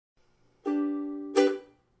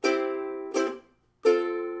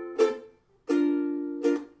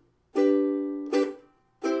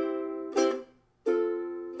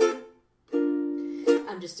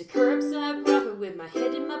just a curbside prophet with my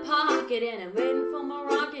head in my pocket and I'm waiting for my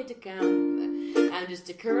rocket to come. I'm just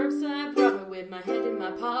a curbside prophet with my head in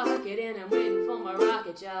my pocket and I'm waiting for my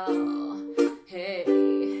rocket, y'all. Hey.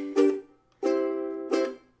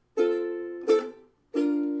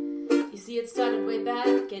 You see, it started way back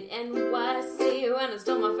in NYC when I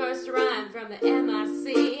stole my first rhyme from the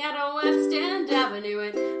MIC at West End Avenue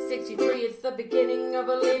in 63. It's the beginning of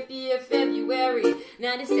a leap year, February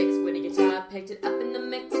 96. With a guitar, picked it up in the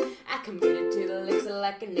mix. I committed to the licks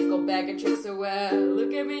like a nickel bag of tricks. So well,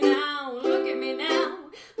 look at me now, look at me now,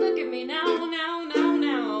 look at me now,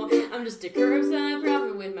 now. I'm just a curbside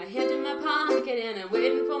prophet with my head in my pocket and I'm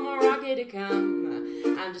waiting for my rocket to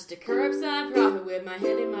come. I'm just a curbside prophet with my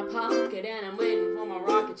head in my pocket and I'm waiting for my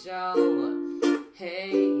rocket, y'all.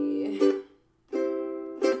 Hey.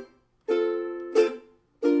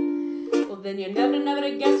 Well, then you're never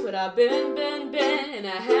to guess what I've been. And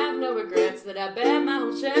I have no regrets that I bet my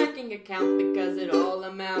whole checking account because it all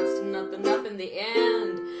amounts to nothing up in the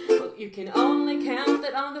end. Well, you can only count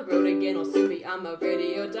that on the road again will soon be on my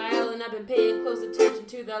radio dial. And I've been paying close attention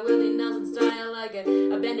to that Willie Nelson style like a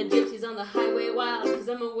band of gypsies on the highway wild. Cause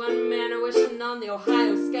I'm a one-man wishing on the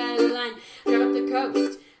Ohio skyline. Drive up the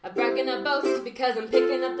coast, I brag and I boast because I'm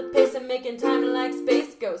picking up the pace and making time like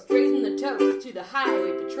Space Ghost. Raising the toast to the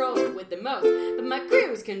highway patrol with the most. But my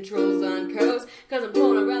cruise control's on coast cause I'm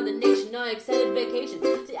touring around the nation on extended vacation.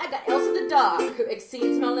 See, I got Elsa the dog who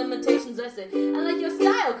exceeds my limitations. I said, I like your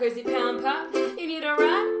style, crazy pound pop. You need a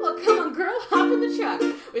ride? Well, come on, girl, hop in the truck.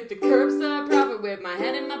 With the curbside prophet with my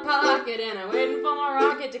head in my pocket and I'm waiting for my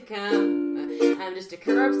rocket to come. I'm just a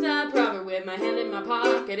curbside prophet with my hand in my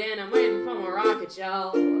pocket and I'm waiting for my rocket,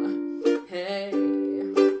 y'all. Hey.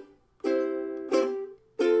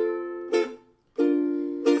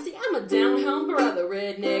 See, I'm a down-home brother,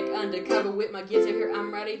 redneck, undercover with my guitar here,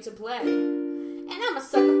 I'm ready to play. And I'm a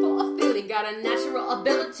sucker for a Philly, got a natural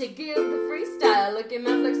ability, give the freestyle, look at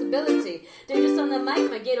my flexibility. Dangerous on the mic,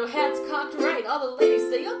 my gator hat's cocked right. All the ladies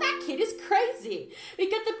say, yo, that kid is crazy. We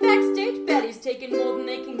got the backstage baddies taking more than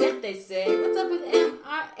they can get, they say. What's up with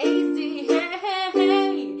M-R-A-Z? Hey, hey,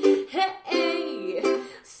 hey, hey, hey.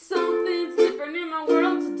 Something's different in my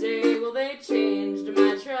world today. Well, they changed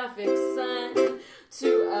my traffic sign to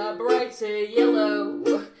a brighter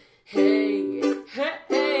yellow. Hey, hey,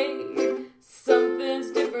 hey.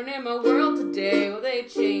 Something's different in my world today. Well, they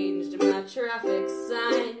changed